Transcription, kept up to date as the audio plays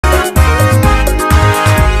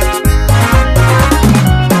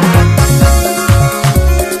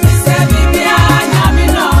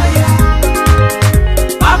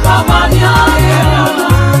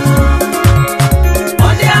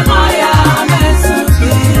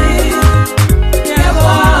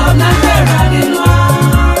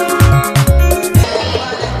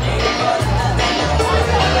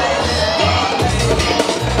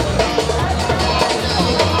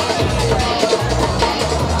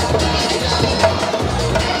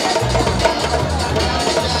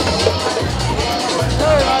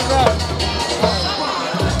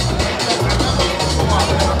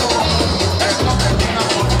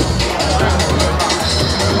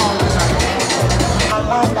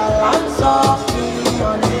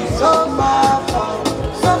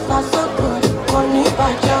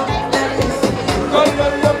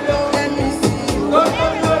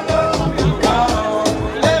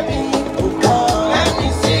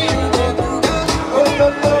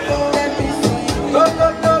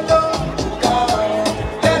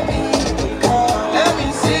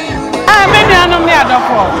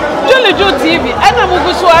Juu TV, and I'm going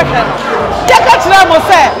to work. Yakatra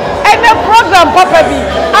say, and the program Papa B,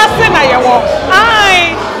 Asena Yawo.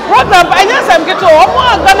 I program, I just am getting to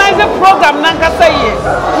organize a program Nankasa ye.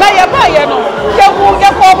 Nayaba, Yaku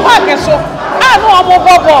Park so. I know I'm a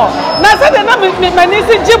bobo. Nasa the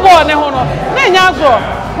Namanisi Jibo and Hono, Nanyago,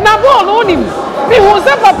 Nabo Unim, be who's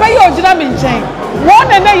a Papa Yojinamin chain.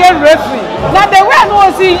 One and a year referee. Now the way no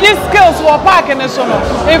see his skills for parking and so on.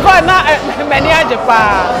 If I not many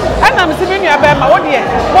ajepa, and I'm seeing you about my own year.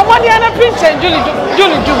 But one year I pinch and Julie Juu.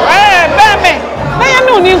 Bame. I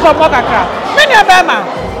know Ninko Mokaka. Many Abama.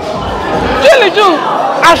 Julie Juu.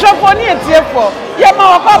 I shall for near TF4.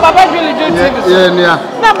 Yama Baba Julie Juu TV. Yeah.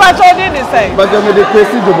 Now, but all didn't say. But I'm the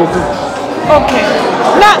president. Okay.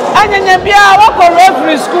 Now, I didn't be a local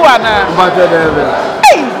referee school.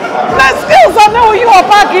 The skills I know you are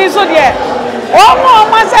parking so there. Oh,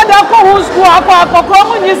 my said I go to school, I go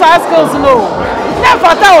use our skills no.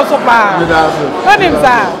 Never tell so bad.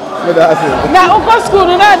 Now, go school,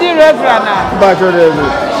 not the reverend. But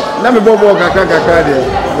let me go back.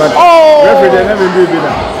 But referee never do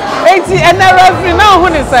that. 80 and the referee now, who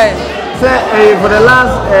is saying? For the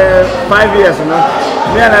last 5 years,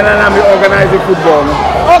 me and I organize football.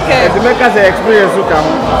 Okay. To make us an experience to come.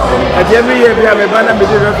 And every year we have a band of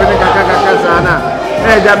referee Kakakasana.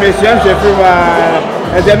 And the mission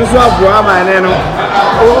and then also have Guama and then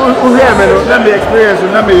who have me experience to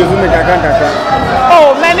number using the Kakaka.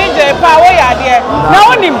 Oh, manager, power idea.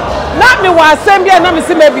 Now, not me was same year, not me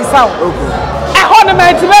see maybe sound. I hold a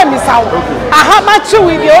man to me sound. I have my two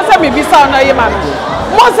with you, also maybe sound.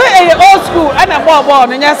 Most old school and a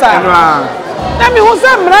bob and yes, sir. Let me who's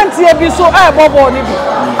a brandy be so a bob on it.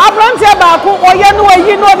 A brandy about who or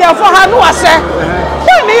you know, therefore, I know I say.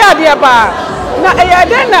 When the idea bar. Now, I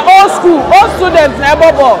then old school, old students,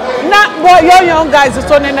 never bob. Not boy, young guys is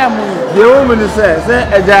turning them. The woman says,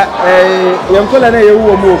 young colonel, you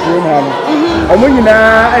will move from home. I'm going to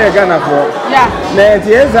Ghana for. Yeah.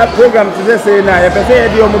 There's a program to say now, if I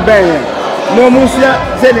say you're moving. No Musia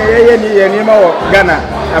said any more Ghana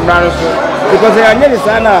and Ranoso because they are nearly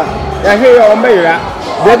Sana. I hear your mayor.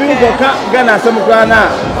 They will go Ghana, some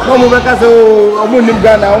Ghana, no Mubakaso, Omunim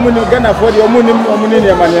Ghana, Omunim Ghana for the Omunim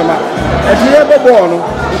Omunia Manema. And we have a born,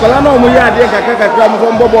 Colano Muya, Kaka,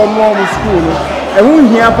 from Bobo Mom School. And who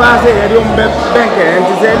here pass a young banker and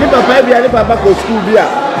to say, Lipa Pabia, Lipa Baco School beer.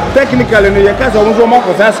 Technically, your cousin was from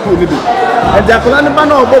Marcos School. And the Colano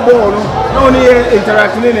Bobo only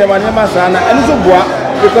interacting in Manema Sana and Zubwa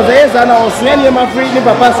because there is an Australian free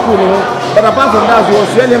Papa School. But apart from that, was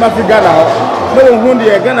Australian free Ghana. No one who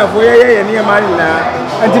Ghana for a near Marina.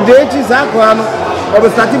 And today, Chisakwan of the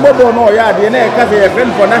Satibobo no yard, the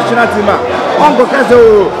friend for national team. Uncle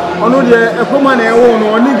Caso, on the Kuman own,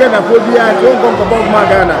 only Ghana for the Uncle Bob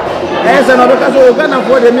Magana. As another Caso Ghana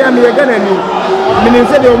for the Miami Ghana. Meaning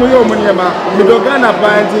said the Omuyo Munyama, Midogana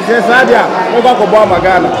Pines, says Adia, over Obama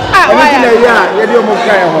Ghana. Where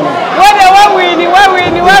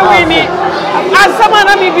we need. As someone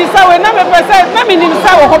I may be so, and I'm a person, I mean, in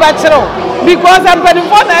Sao Hobachero, because I'm pretty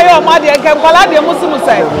fond of your mother and can call out the Muslim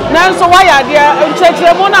say. Now, so why are there church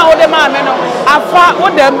Mona or the man? I fought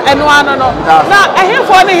with them and one. Now, I hear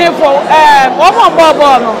for one more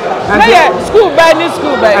Bobono. School by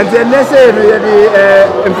school by. And then they say the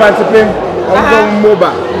infantry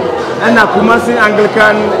Moba and a Kumasi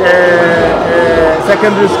Anglican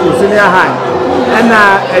secondary school, senior high, and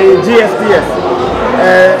a GSTS.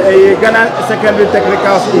 A Ghana secondary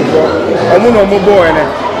technical school for Omuno Mobo and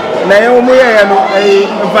Naomuya and a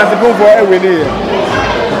Infantipum for every day.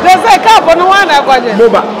 There's a cup on one I got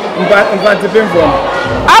Moba Infantipum from.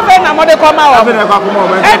 I've been a mother come out. I've been a couple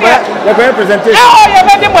moments. The representation. Oh, you're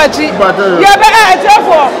very much. You're very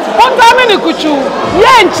for 1 time in the Kuchu.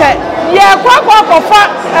 Yanche. Yeah, Quack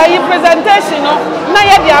presentation.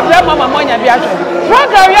 Naya the Abraham Mamonia Biacho.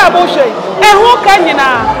 Program Yaboshe. And who can you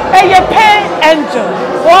now? A pay angel.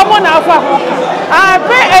 Woman Alpha Hoka. I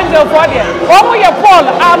pay angel for you. Almost Paul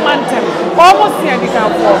Armanton. Almost here the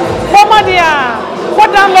camp for. Woman, yeah.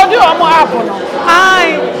 What download you on more apple?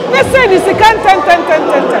 They say this is 10.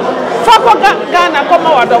 Fako Ghana come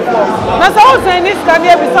out of war. Now, so saying this can be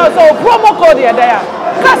so promo code there.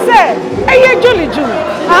 Kase, eye Juli Juu.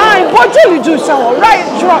 Ah, impo Juli Juu sawo. Right,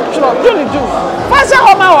 drop, Juli Juu. Fasa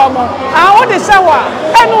homa wamo. Ah, o de sawa.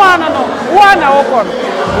 Enu ano no. Wana woko.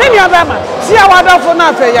 Nini obema? Si awada fo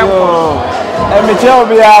na fe yanko. Me tell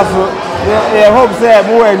be aso. I hope say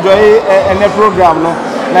mo enjoy any program no.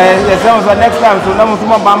 Na yes next time so na mo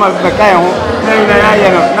tuma ba ma be kan ho. Na ya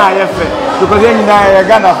no. Na ya fe. Because you na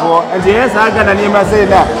Ghana for and yes I Ghana ni ma say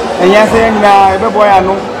na. And yes na be boy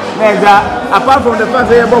anu. Apart from the fact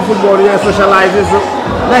that you football, you socialize,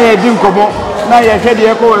 now you do come now you head the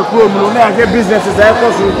echo, now you businesses,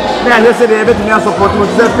 now you say they everything else support you,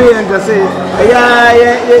 pay and just say,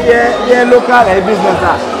 yeah, local business.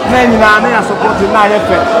 Now you support you, now you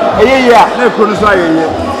pay. Yeah, no produce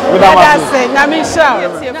without saying, I mean, sir,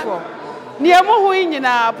 near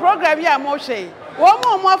Mohuina program, ya Moshe.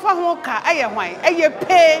 One more for Hoka, a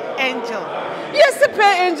pay angel. Yes, the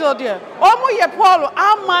pay angel, dear. Omo ye Paulo,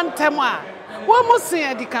 Aman Tema. One more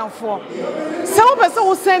say the can for. Some person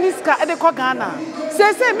who send this car at the Kogana.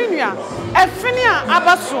 Says a minia, a finia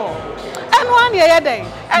abaso. And 1 year day,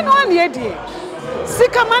 and 1 year day.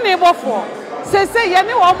 Sick a man able for. Says a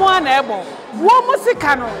yenny or more unable. One more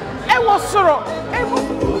sickano, and was sorrow.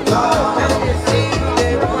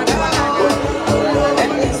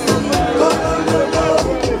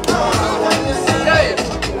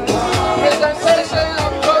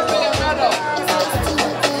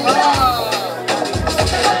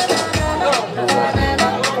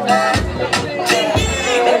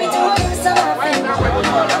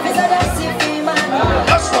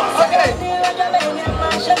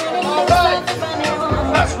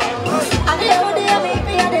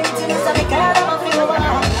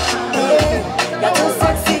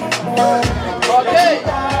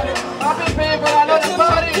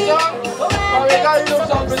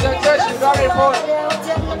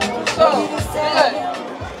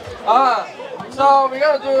 So we're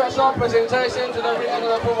going to do a short presentation to the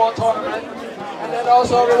regional football tournament and then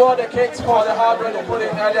also reward the kids for the hard work they put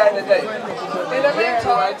in earlier in the day. In the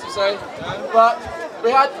meantime, to say, but we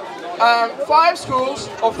had 5 schools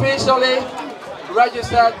officially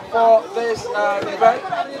registered for this event.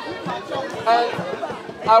 And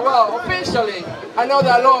well, officially, I know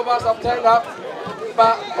that a lot of us have turned up,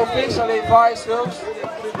 but officially 5 schools,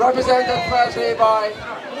 represented firstly by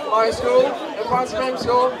my school, the Franciscan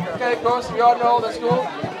School, okay, of course, we all know the school.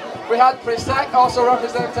 We had Presec also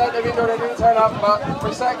represented, even though they didn't turn up, but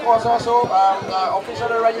Presec was also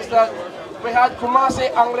officially registered. We had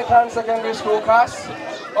Kumasi Anglican Secondary School class,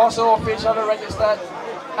 also officially registered.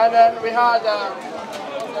 And then we had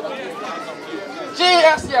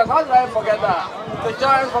GSCS, how did I forget that? The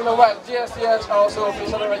Giants from the West, GSCS also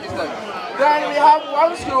officially registered. Then we have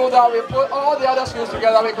one school that we put all the other schools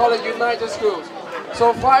together, we call it United Schools.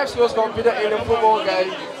 So 5 schools competed in the football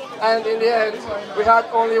game, and in the end, we had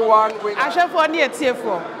only one winner. I shall for near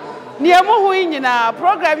Tiefo. Near Mohuina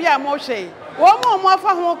program ya Moshe. One more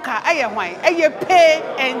for Hoka, a pay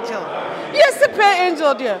angel. Yes, the pay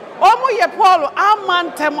angel, dear. Omo ye Paulo,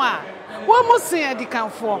 Aman Tema. One more say the can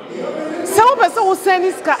for. Some person who send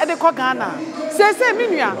this car at the Kogana. Says a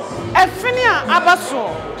minia, a finia abaso.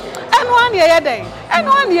 And 1 year day, and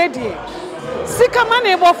 1 year day. Sick a man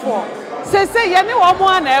able for. Say yenny or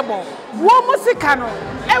more unable. One musicano,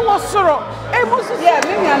 and was sorrow, and was maybe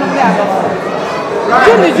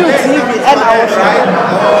Juu TV and our show.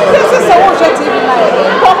 This is a watcher TV live.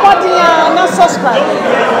 Come not subscribe.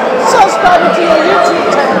 Subscribe to your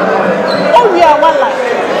YouTube channel. Oh, we are one life.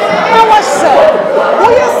 I was said,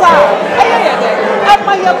 oh, yes, sir. Am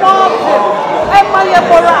I a mom? Am I a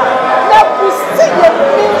Bora? Now we see your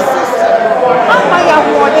new system. Am I a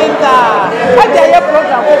warning that? I dare your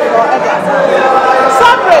program for others.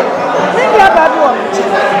 Sorry, maybe I bad one.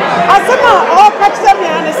 I said, all catch them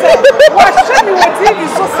and say, what should you with TV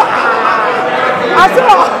so far? I said,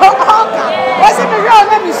 what's in the real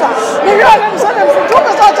name? The real name is two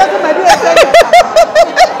was all just in my dear.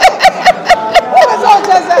 Who was all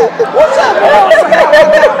just there? Who's up?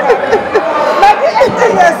 Maybe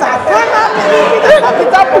 18 years I cannot believe the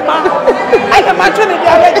capital. I am actually the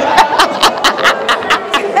already.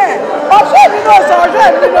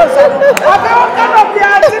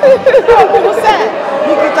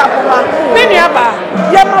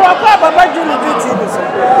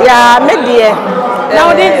 Yeah, media.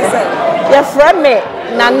 Now this your friend me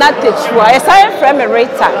Nana Techua. Yes, I am friend me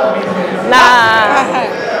Rita. Na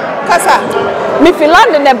Kasa. Me feel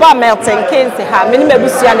London the bar Milton Keynes ha. Me ni me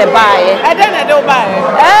busi an the bar. I don't know bar.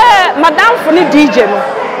 Madam for the DJ no.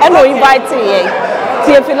 I know invite me.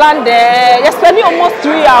 Finland, you're spending almost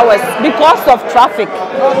 3 hours because of traffic.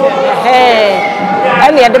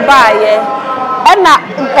 And near the bar, na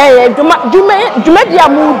dwuma dia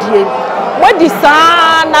mu die wadi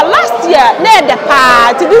sana last year na the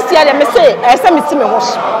party this year me say ese me si me ho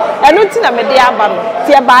so eno nti na me de aba no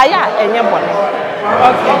tie ba ya enye bone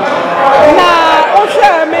okay na o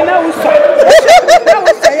hwe me na uso na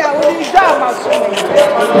uso ya wo di da ma so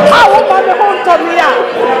ah wo ba me ho to me ya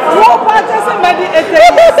wo pa te se me di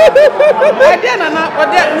ede na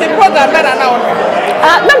ode ni program na wo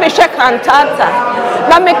na me hwe cantata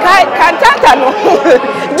na me kai cantata no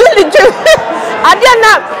Juli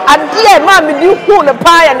Adia ma me di hu the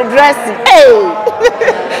pie and the dressing. Hey.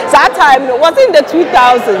 That time it was in the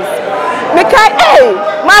 2000s. Me kai hey,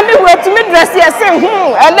 mommy wait to me dress here say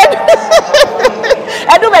and then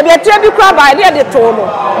I do maybe a tell you crab idea the tono.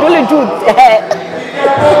 Juli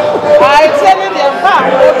I tell you the pa,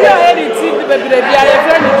 obi a anything the baby I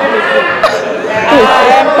friend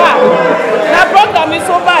na program is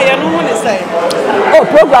over ya no hu ni say. Oh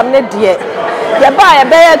program ne die. Ya ba ya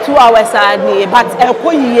be 2 hours ani but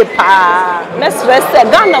ekoyiye pa let's rest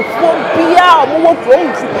Ghana for bia omo from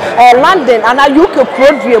London and UK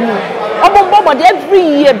program omo every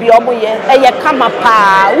year bi omo ye eye kama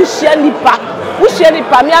pa wo hia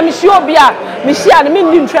nipa me am hia obi a me hia me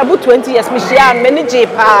ni ntrebu 20 years me hia me ni je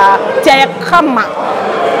pa tie kama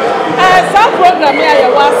some program here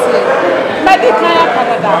you was medical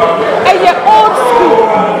Canada old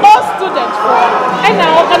student for and I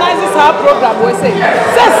organize our program we say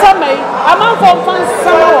some amount of fans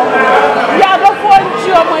some yeah go for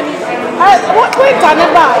your money what can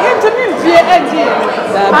ba into me vie edi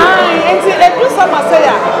enti do some say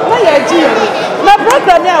na ya ji na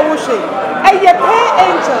program here we say pay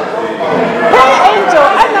angel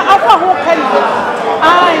and afa ho kan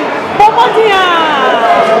bomodia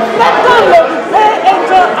na download pay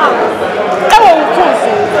angel app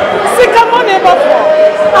sika money before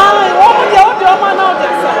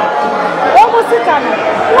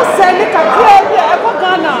who send it a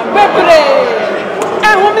Ghana, baby.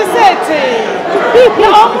 And who me say it?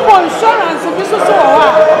 Insurance, this is so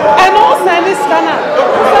and also this Ghana,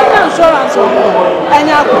 insurance, and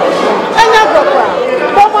Yago,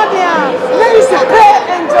 Bomadia, there is a pay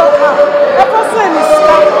angel, a person is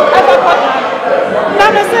now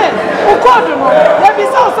they say, who called you? There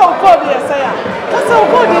is also called the Isaiah. That's how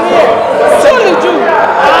good in here. Surely do.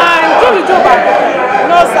 Surely do back.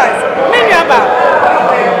 No size. Many about.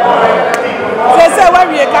 They say when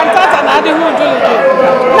we cantata and I didn't do it.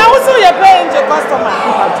 Now also you're paying the customer.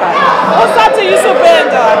 What's that you so paying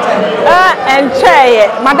the and chair,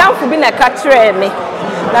 Madame Fubina catcher me.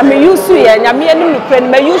 Na me use to ya nyame anim nukran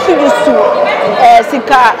me use to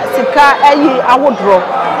sika ayi awodro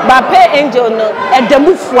ba pay angel no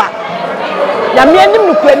edamufua nyame anim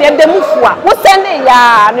nukran edamufua wo send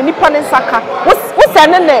ya no nipa ne saka wo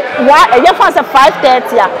send ne wa eye fa se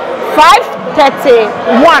 5:30 a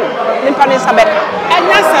 5:31 nipa ne sabeka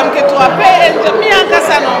enya sam keto pay angel mi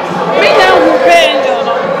ankasa no mi nya hu pay angel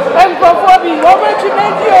no emprofo bi wo betu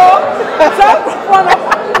medio sa one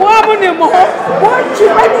mo what you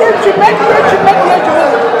make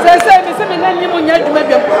say me na nyimu nya dwuma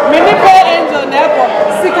biam me ni pay angel na eko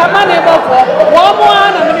sikama na ebo for wo mo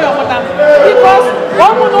ana me ni omo dam because wo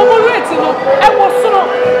mo no mo rate no e wo soro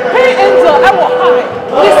pay angel e wo high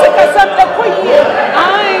ni sikasa eko yi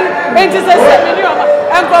ai enti say me ni omo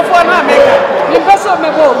enko for na America ni person me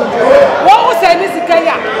bo wo wo say ni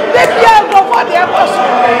sikaya de bia enko for de eko so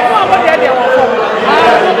wo mo de wo for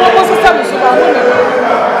wo so sam so ba mo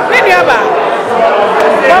ni aba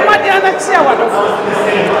mama dia na chia wado for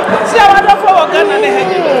Ghana ne ha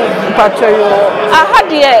patroyo aha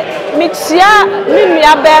de mi chia mi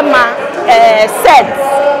nua be ma set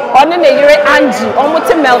one ne yire Angie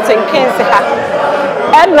omote Milton Keynes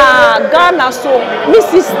ha na Ghana so mi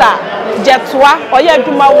sister Jetwa oye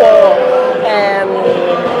aduma wo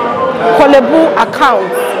Kolebu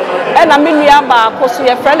account na mi nua ba ko so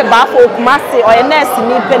ye friend ba for Kumasi oye nurse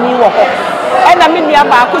ni pani wo ho na me nua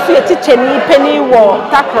ba ko so ye teacher ni penny wo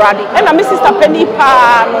Takoradi na me sister penny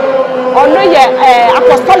pa no ono ye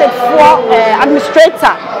apostolic for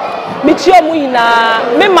administrator me chio mu ina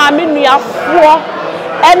me ma me nua fo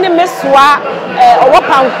ene me soa owo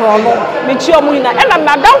pankro no me chio mu ina na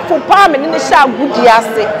madam fo pa me ne sha agudi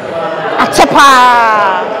ase achepa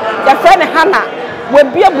ya friend Hana we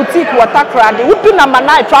be a boutique water crowd we do number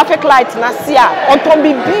 9 traffic light na sia onton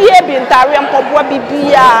bibie bi ntare mpoboa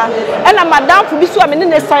bibia na madam fu bi so amene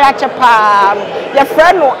ne saya chepa ya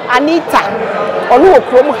friend no Anita onu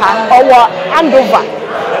okrom ha owo Andover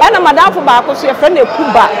na madam fu ba ko so ya friend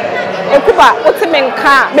Ekuba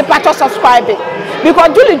otimenka me patch subscribe because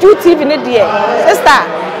Juu TV ne de sister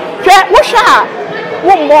hwe wo hwa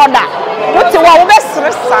wo moda wote wa wo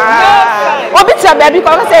besresa obi tia baby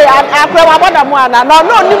ko say akra wa boda mu ana no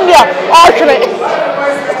no nim dia o hwere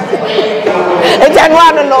e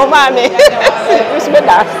janwa no ma me respect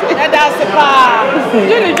that's pa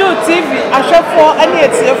Juu TV ahwefo ani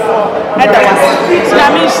etiefo e da was na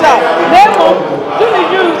me sha demo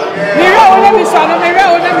Juu mira ona mi sano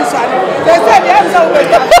they said they have so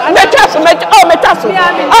metaso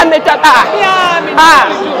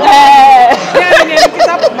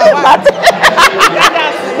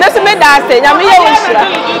let's me dance nyame ye wonshira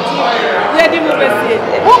ye di mu besie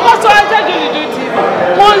won ko so aja Juu TV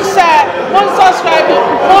won share won subscribe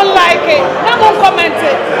won like it na won comment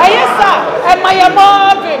ayesa e maye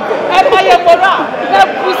moving e maye mora na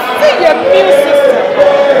pusi ye music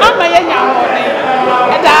ama ye nyamone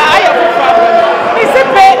e da aye ko fa mi se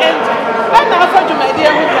pay and na afa jumadi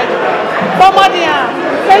e hu kaji bomodi a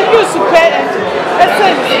e use pay and